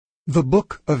The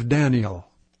Book of Daniel,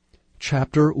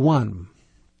 Chapter 1.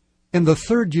 In the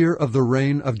 3rd year of the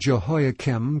reign of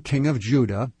Jehoiakim king of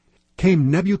Judah,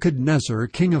 came Nebuchadnezzar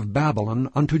king of Babylon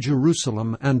unto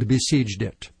Jerusalem, and besieged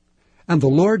it. And the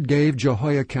Lord gave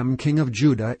Jehoiakim king of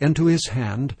Judah into his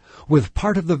hand, with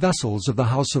part of the vessels of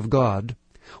the house of God,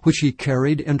 which he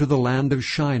carried into the land of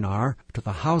Shinar, to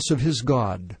the house of his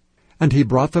God. And he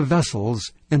brought the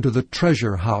vessels into the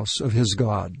treasure house of his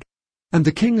God. And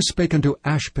the king spake unto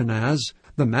Ashpenaz,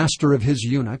 the master of his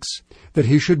eunuchs, that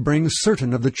he should bring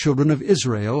certain of the children of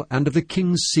Israel, and of the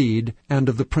king's seed, and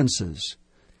of the princes,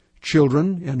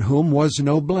 children in whom was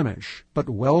no blemish, but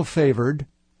well-favored,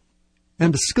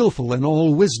 and skillful in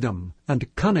all wisdom,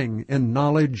 and cunning in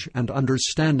knowledge, and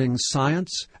understanding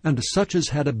science, and such as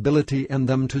had ability in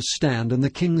them to stand in the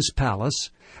king's palace,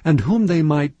 and whom they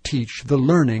might teach the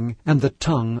learning and the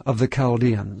tongue of the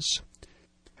Chaldeans.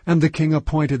 And the king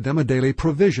appointed them a daily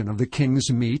provision of the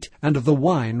king's meat, and of the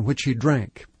wine which he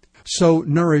drank, so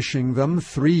nourishing them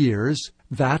 3 years,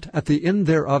 that at the end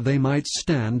thereof they might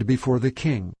stand before the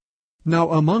king. Now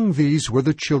among these were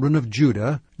the children of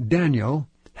Judah, Daniel,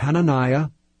 Hananiah,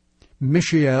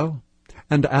 Mishael,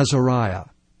 and Azariah,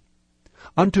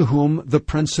 unto whom the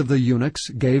prince of the eunuchs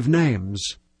gave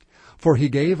names. For he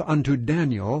gave unto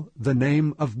Daniel the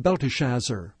name of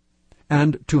Belteshazzar,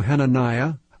 and to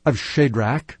Hananiah of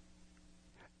Shadrach,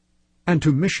 and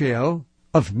to Mishael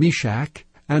of Meshach,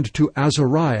 and to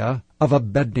Azariah of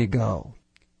Abednego.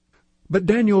 But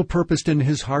Daniel purposed in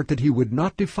his heart that he would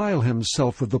not defile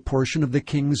himself with the portion of the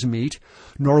king's meat,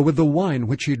 nor with the wine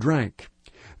which he drank.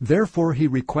 Therefore he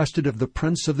requested of the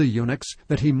prince of the eunuchs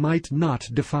that he might not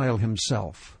defile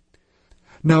himself.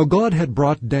 Now God had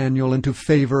brought Daniel into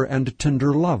favor and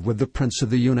tender love with the prince of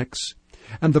the eunuchs.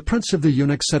 And the prince of the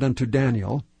eunuchs said unto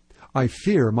Daniel, I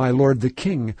fear my lord the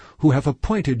king, who hath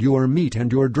appointed your meat and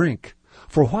your drink.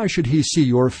 For why should he see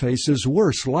your faces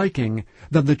worse liking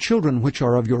than the children which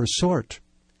are of your sort?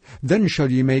 Then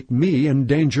shall ye make me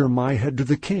endanger my head to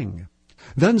the king.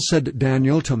 Then said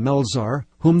Daniel to Melzar,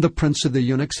 whom the prince of the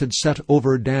eunuchs had set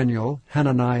over Daniel,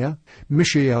 Hananiah,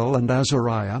 Mishael, and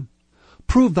Azariah,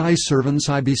 Prove thy servants,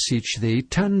 I beseech thee,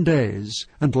 10 days,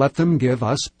 and let them give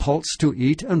us pulse to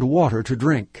eat and water to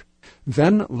drink.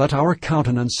 Then let our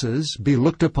countenances be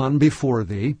looked upon before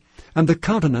thee, and the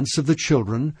countenance of the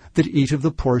children that eat of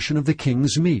the portion of the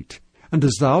king's meat. And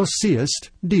as thou seest,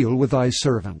 deal with thy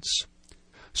servants.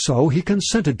 So he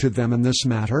consented to them in this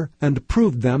matter, and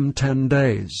proved them 10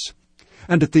 days.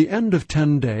 And at the end of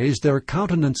 10 days their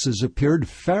countenances appeared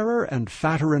fairer and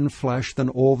fatter in flesh than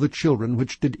all the children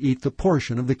which did eat the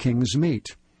portion of the king's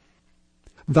meat.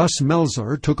 Thus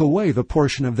Melzar took away the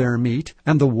portion of their meat,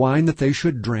 and the wine that they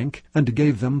should drink, and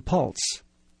gave them pulse.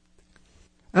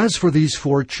 As for these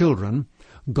 4 children,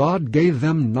 God gave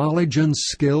them knowledge and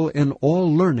skill in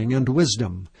all learning and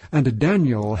wisdom, and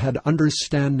Daniel had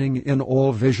understanding in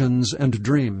all visions and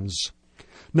dreams.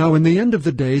 Now in the end of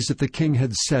the days that the king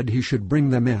had said he should bring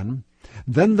them in,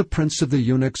 then the prince of the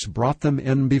eunuchs brought them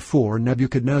in before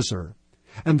Nebuchadnezzar.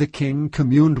 And the king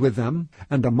communed with them,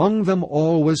 and among them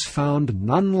all was found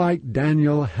none like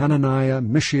Daniel, Hananiah,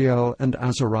 Mishael, and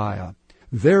Azariah.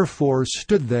 Therefore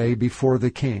stood they before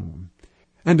the king.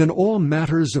 And in all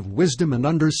matters of wisdom and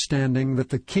understanding that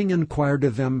the king inquired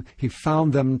of them, he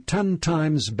found them 10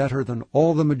 times better than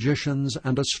all the magicians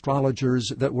and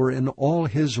astrologers that were in all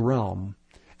his realm.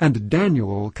 And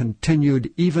Daniel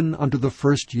continued even unto the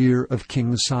 1st year of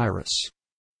King Cyrus.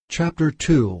 Chapter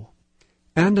 2.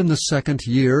 And in the 2nd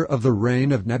year of the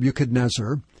reign of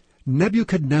Nebuchadnezzar,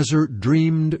 Nebuchadnezzar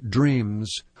dreamed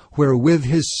dreams, wherewith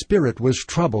his spirit was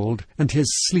troubled, and his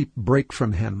sleep brake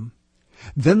from him.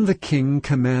 Then the king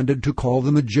commanded to call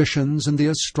the magicians, and the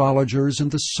astrologers,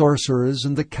 and the sorcerers,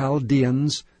 and the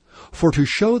Chaldeans, for to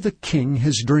show the king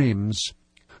his dreams.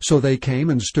 So they came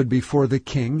and stood before the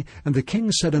king, and the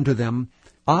king said unto them,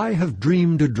 I have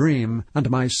dreamed a dream, and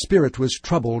my spirit was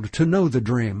troubled to know the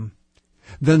dream.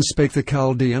 Then spake the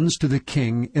Chaldeans to the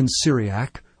king in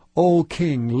Syriac, O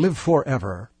king, live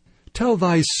forever. Tell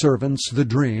thy servants the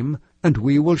dream, and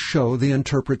we will show the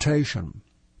interpretation.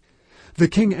 The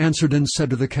king answered and said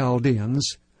to the Chaldeans,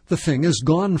 The thing is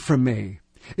gone from me.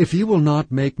 If ye will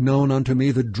not make known unto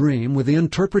me the dream with the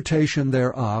interpretation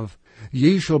thereof,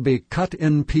 ye shall be cut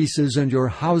in pieces, and your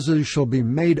houses shall be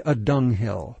made a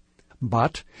dunghill.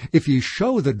 But if ye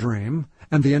show the dream,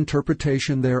 and the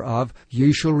interpretation thereof,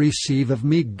 ye shall receive of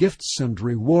me gifts and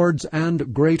rewards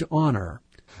and great honor.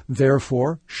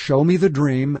 Therefore show me the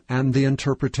dream and the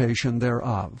interpretation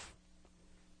thereof.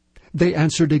 They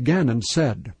answered again and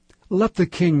said, Let the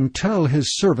king tell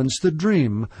his servants the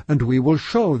dream, and we will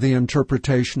show the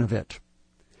interpretation of it.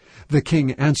 The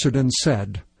king answered and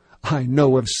said, I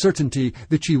know of certainty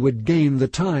that ye would gain the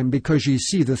time, because ye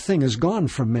see the thing is gone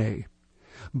from me.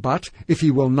 But if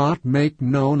ye will not make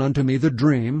known unto me the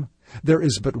dream, there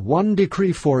is but one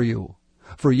decree for you.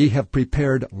 For ye have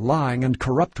prepared lying and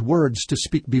corrupt words to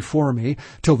speak before me,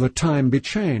 till the time be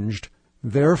changed.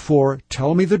 Therefore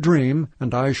tell me the dream,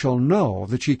 and I shall know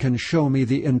that ye can show me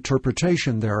the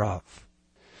interpretation thereof.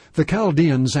 The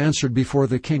Chaldeans answered before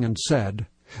the king and said,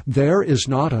 There is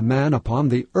not a man upon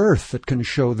the earth that can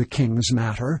show the king's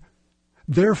matter.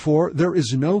 Therefore there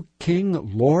is no king,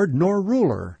 lord, nor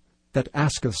ruler that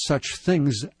asketh such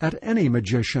things at any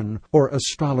magician, or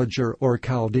astrologer, or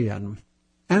Chaldean.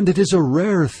 And it is a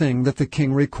rare thing that the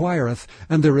king requireth,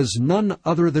 and there is none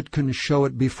other that can show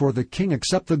it before the king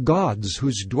except the gods,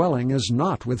 whose dwelling is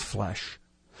not with flesh.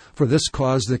 For this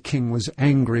cause the king was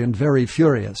angry and very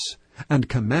furious, and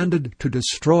commanded to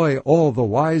destroy all the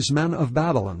wise men of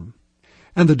Babylon.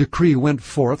 And the decree went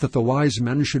forth that the wise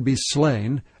men should be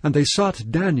slain, and they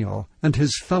sought Daniel and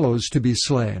his fellows to be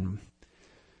slain.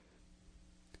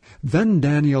 Then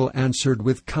Daniel answered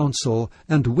with counsel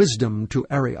and wisdom to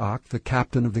Arioch, the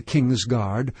captain of the king's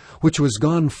guard, which was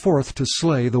gone forth to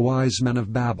slay the wise men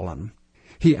of Babylon.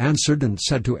 He answered and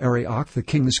said to Arioch, the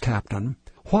king's captain,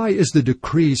 Why is the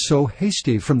decree so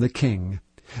hasty from the king?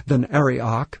 Then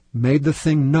Arioch made the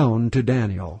thing known to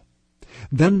Daniel.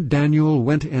 Then Daniel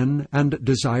went in and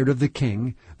desired of the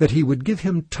king that he would give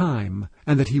him time,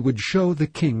 and that he would show the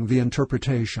king the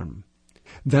interpretation.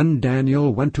 Then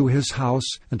Daniel went to his house,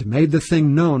 and made the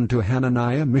thing known to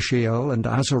Hananiah, Mishael, and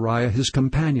Azariah his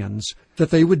companions,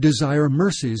 that they would desire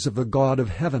mercies of the God of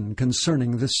heaven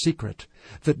concerning this secret,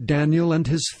 that Daniel and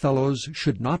his fellows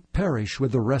should not perish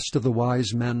with the rest of the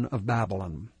wise men of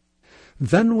Babylon.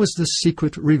 Then was the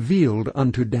secret revealed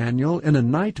unto Daniel in a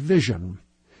night vision.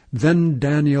 Then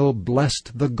Daniel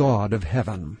blessed the God of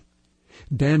heaven.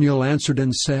 Daniel answered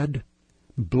and said,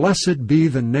 Blessed be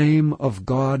the name of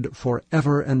God for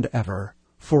ever and ever,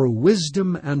 for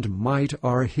wisdom and might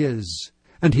are his.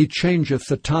 And he changeth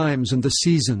the times and the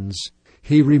seasons.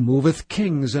 He removeth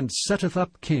kings and setteth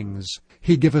up kings.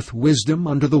 He giveth wisdom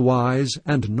unto the wise,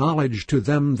 and knowledge to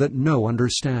them that know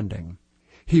understanding.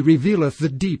 He revealeth the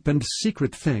deep and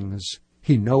secret things.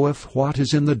 He knoweth what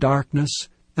is in the darkness,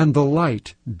 and the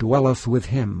light dwelleth with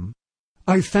him.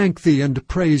 I thank thee and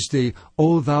praise thee,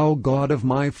 O thou God of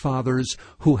my fathers,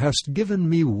 who hast given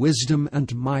me wisdom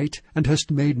and might, and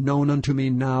hast made known unto me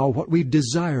now what we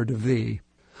desired of thee.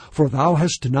 For thou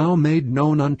hast now made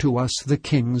known unto us the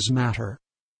king's matter.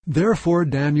 Therefore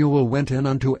Daniel went in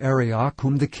unto Arioch,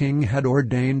 whom the king had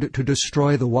ordained to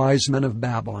destroy the wise men of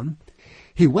Babylon.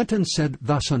 He went and said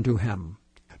thus unto him,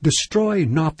 Destroy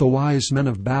not the wise men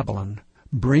of Babylon.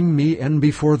 Bring me in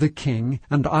before the king,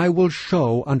 and I will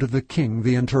show unto the king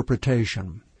the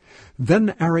interpretation.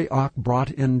 Then Arioch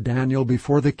brought in Daniel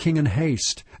before the king in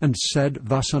haste, and said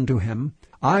thus unto him,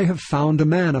 I have found a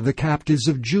man of the captives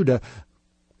of Judah,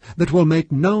 that will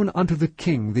make known unto the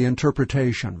king the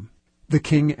interpretation. The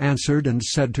king answered and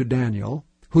said to Daniel,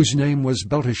 whose name was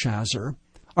Belteshazzar,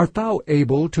 Art thou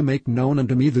able to make known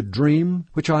unto me the dream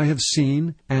which I have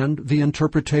seen, and the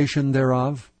interpretation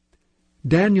thereof?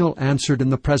 Daniel answered in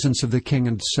the presence of the king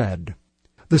and said,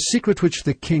 The secret which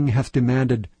the king hath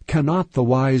demanded cannot the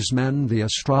wise men, the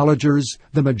astrologers,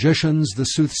 the magicians, the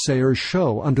soothsayers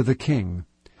show unto the king.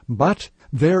 But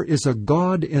there is a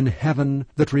God in heaven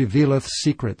that revealeth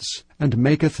secrets, and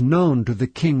maketh known to the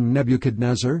king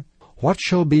Nebuchadnezzar what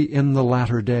shall be in the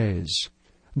latter days.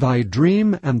 Thy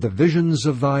dream and the visions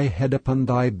of thy head upon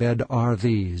thy bed are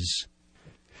these.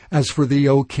 As for thee,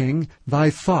 O king, thy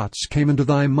thoughts came into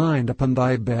thy mind upon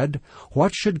thy bed,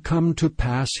 what should come to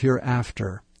pass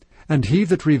hereafter. And he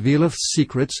that revealeth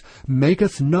secrets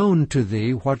maketh known to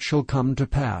thee what shall come to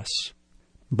pass.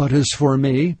 But as for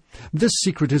me, this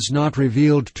secret is not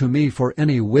revealed to me for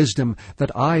any wisdom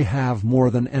that I have more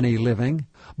than any living,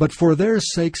 but for their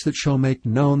sakes that shall make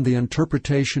known the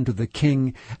interpretation to the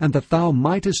king, and that thou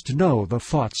mightest know the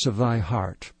thoughts of thy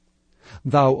heart.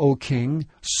 Thou, O king,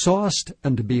 sawest,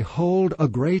 and behold, a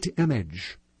great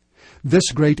image.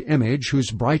 This great image,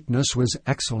 whose brightness was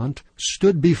excellent,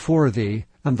 stood before thee,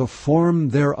 and the form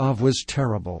thereof was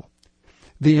terrible.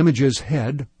 The image's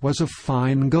head was of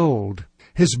fine gold,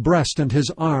 his breast and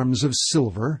his arms of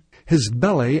silver, his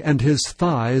belly and his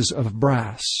thighs of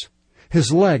brass,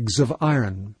 his legs of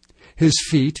iron, his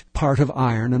feet part of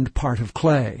iron and part of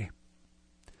clay.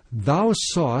 Thou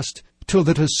sawest till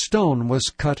that a stone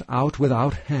was cut out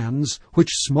without hands, which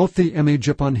smote the image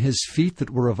upon his feet that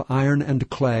were of iron and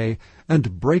clay,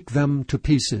 and brake them to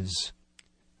pieces.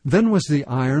 Then was the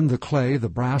iron, the clay, the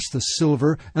brass, the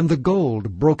silver, and the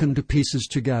gold broken to pieces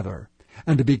together,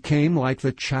 and became like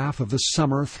the chaff of the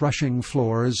summer threshing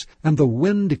floors, and the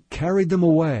wind carried them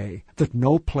away, that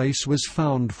no place was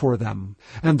found for them.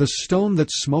 And the stone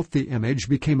that smote the image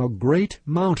became a great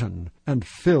mountain, and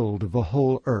filled the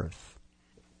whole earth.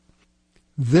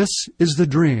 This is the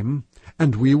dream,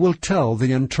 and we will tell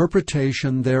the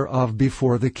interpretation thereof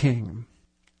before the king.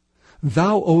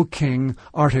 Thou, O king,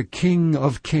 art a king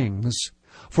of kings,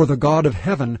 for the God of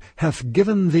heaven hath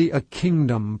given thee a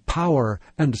kingdom, power,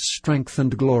 and strength,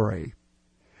 and glory.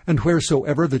 And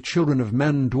wheresoever the children of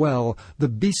men dwell, the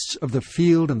beasts of the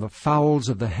field and the fowls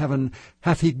of the heaven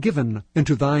hath he given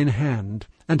into thine hand,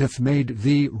 and hath made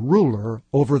thee ruler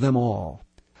over them all.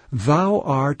 Thou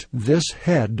art this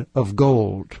head of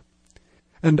gold.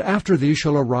 And after thee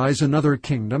shall arise another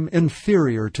kingdom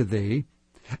inferior to thee,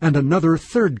 and another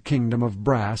third kingdom of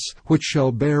brass, which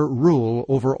shall bear rule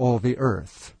over all the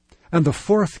earth. And the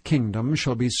fourth kingdom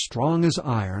shall be strong as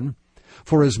iron,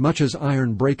 for as much as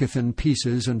iron breaketh in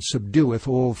pieces, and subdueth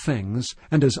all things,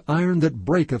 and as iron that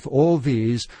breaketh all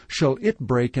these, shall it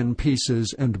break in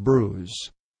pieces and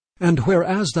bruise. And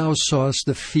whereas thou sawest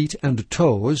the feet and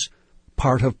toes,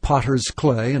 part of potter's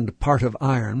clay and part of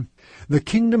iron, the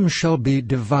kingdom shall be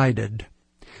divided.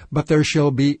 But there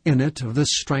shall be in it of the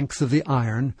strength of the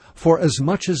iron, for as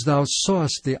much as thou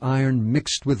sawest the iron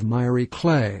mixed with miry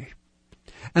clay.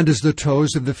 And as the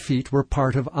toes of the feet were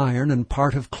part of iron and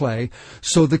part of clay,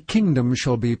 so the kingdom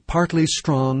shall be partly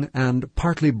strong and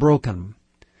partly broken.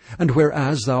 And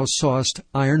whereas thou sawest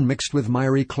iron mixed with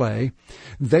miry clay,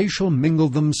 they shall mingle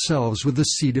themselves with the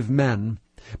seed of men,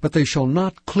 but they shall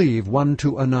not cleave one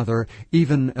to another,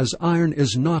 even as iron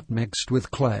is not mixed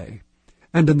with clay.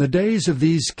 And in the days of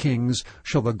these kings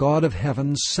shall the God of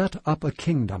heaven set up a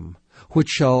kingdom, which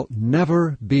shall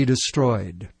never be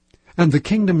destroyed. And the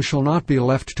kingdom shall not be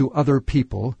left to other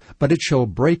people, but it shall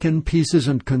break in pieces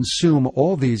and consume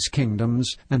all these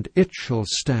kingdoms, and it shall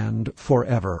stand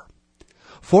forever.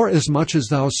 Forasmuch as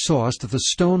thou sawest that the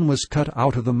stone was cut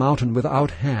out of the mountain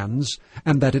without hands,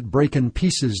 and that it brake in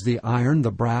pieces the iron,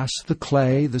 the brass, the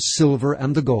clay, the silver,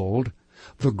 and the gold,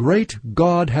 the great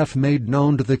God hath made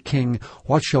known to the king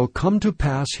what shall come to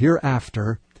pass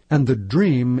hereafter, and the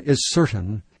dream is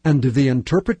certain, and the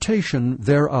interpretation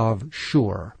thereof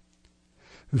sure.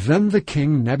 Then the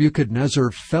king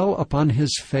Nebuchadnezzar fell upon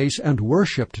his face and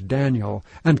worshipped Daniel,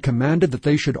 and commanded that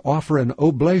they should offer an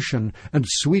oblation and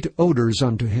sweet odors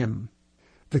unto him.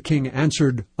 The king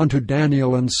answered unto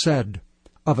Daniel and said,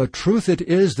 Of a truth it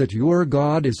is that your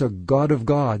God is a God of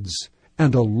gods,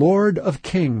 and a Lord of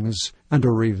kings, and a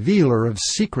revealer of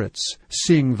secrets,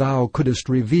 seeing thou couldest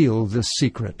reveal this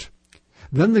secret.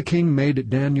 Then the king made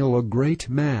Daniel a great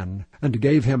man, and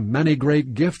gave him many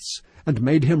great gifts, and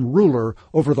made him ruler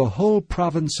over the whole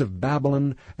province of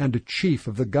Babylon, and chief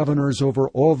of the governors over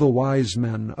all the wise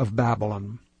men of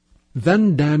Babylon.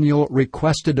 Then Daniel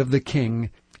requested of the king,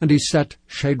 and he set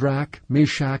Shadrach,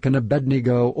 Meshach, and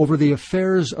Abednego over the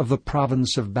affairs of the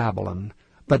province of Babylon.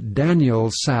 But Daniel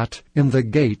sat in the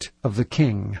gate of the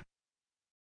king.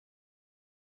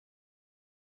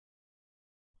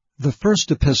 The First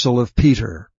Epistle of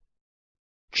Peter,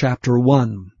 Chapter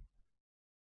 1.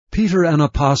 Peter, an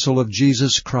apostle of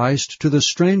Jesus Christ, to the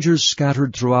strangers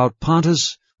scattered throughout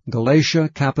Pontus, Galatia,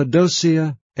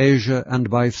 Cappadocia, Asia, and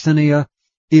Bithynia,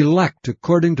 elect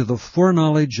according to the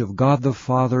foreknowledge of God the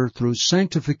Father, through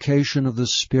sanctification of the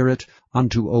Spirit,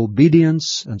 unto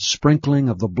obedience and sprinkling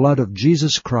of the blood of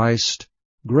Jesus Christ,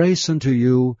 grace unto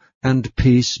you, and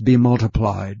peace be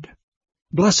multiplied.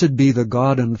 Blessed be the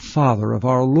God and Father of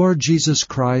our Lord Jesus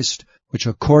Christ, which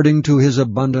according to his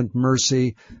abundant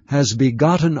mercy has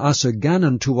begotten us again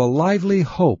unto a lively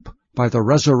hope by the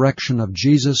resurrection of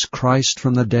Jesus Christ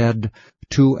from the dead,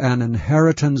 to an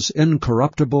inheritance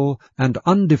incorruptible and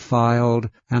undefiled,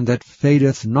 and that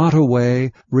fadeth not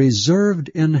away, reserved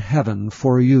in heaven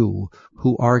for you,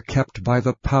 who are kept by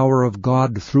the power of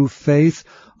God through faith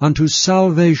unto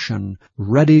salvation,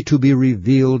 ready to be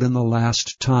revealed in the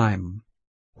last time.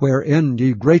 Wherein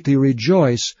ye greatly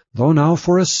rejoice, though now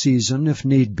for a season, if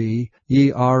need be,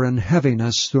 ye are in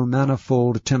heaviness through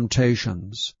manifold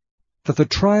temptations, that the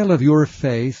trial of your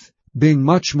faith, being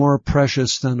much more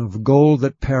precious than of gold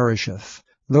that perisheth,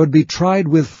 though it be tried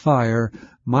with fire,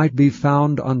 might be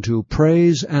found unto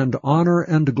praise and honor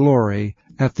and glory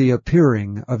at the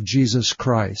appearing of Jesus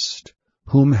Christ,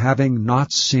 whom having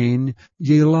not seen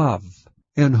ye love,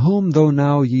 in whom though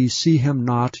now ye see him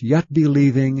not, yet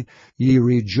believing, ye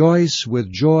rejoice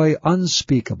with joy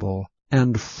unspeakable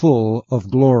and full of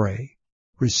glory,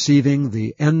 receiving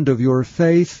the end of your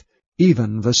faith,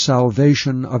 even the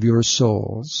salvation of your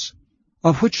souls.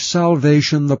 Of which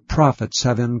salvation the prophets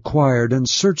have inquired and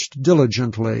searched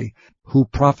diligently, who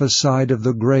prophesied of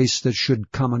the grace that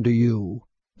should come unto you,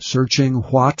 searching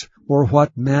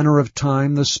what manner of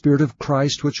time the Spirit of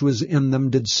Christ which was in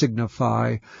them did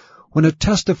signify, when it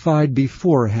testified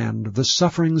beforehand the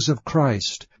sufferings of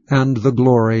Christ, and the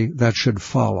glory that should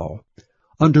follow.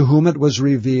 Unto whom it was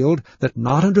revealed that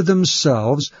not unto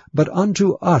themselves, but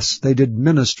unto us they did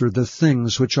minister the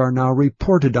things which are now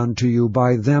reported unto you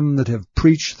by them that have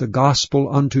preached the gospel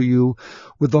unto you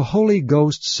with the Holy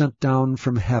Ghost sent down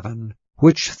from heaven,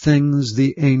 which things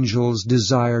the angels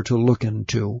desire to look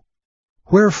into.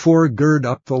 Wherefore gird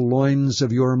up the loins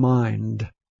of your mind.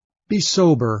 Be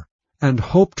sober, and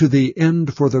hope to the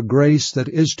end for the grace that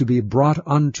is to be brought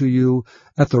unto you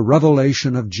at the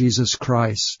revelation of Jesus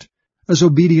Christ. As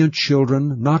obedient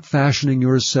children, not fashioning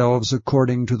yourselves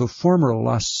according to the former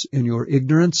lusts in your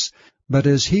ignorance, but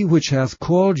as he which hath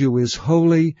called you is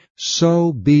holy,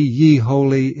 so be ye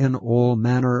holy in all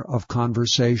manner of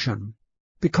conversation.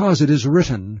 Because it is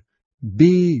written,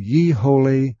 Be ye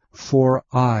holy, for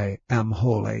I am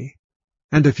holy.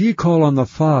 And if ye call on the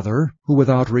Father, who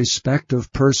without respect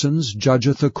of persons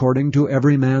judgeth according to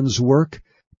every man's work,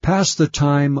 pass the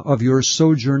time of your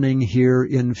sojourning here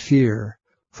in fear.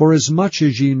 Forasmuch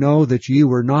as ye know that ye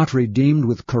were not redeemed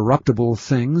with corruptible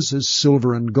things, as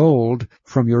silver and gold,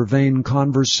 from your vain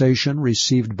conversation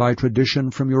received by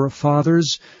tradition from your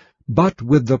fathers, but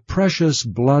with the precious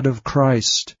blood of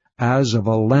Christ, as of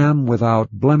a lamb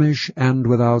without blemish and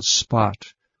without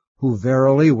spot, who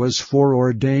verily was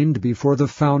foreordained before the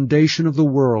foundation of the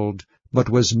world, but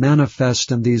was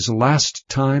manifest in these last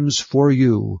times for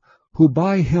you, who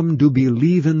by him do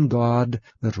believe in God,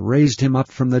 that raised him up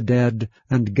from the dead,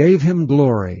 and gave him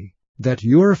glory, that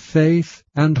your faith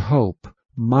and hope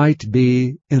might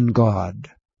be in God.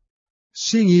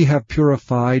 Seeing ye have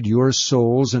purified your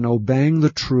souls in obeying the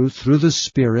truth through the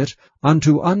Spirit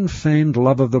unto unfeigned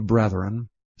love of the brethren,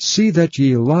 see that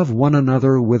ye love one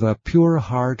another with a pure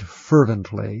heart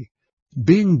fervently,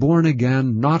 being born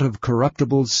again not of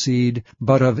corruptible seed,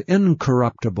 but of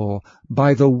incorruptible,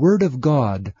 by the word of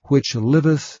God, which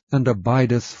liveth and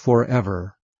abideth for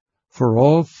ever. For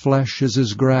all flesh is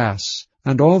as grass,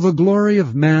 and all the glory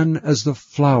of men as the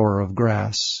flower of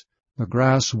grass. The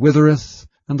grass withereth,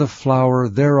 and the flower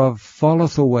thereof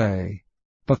falleth away.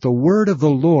 But the word of the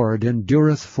Lord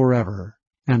endureth for ever.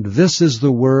 And this is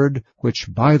the word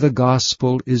which by the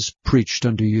gospel is preached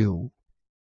unto you.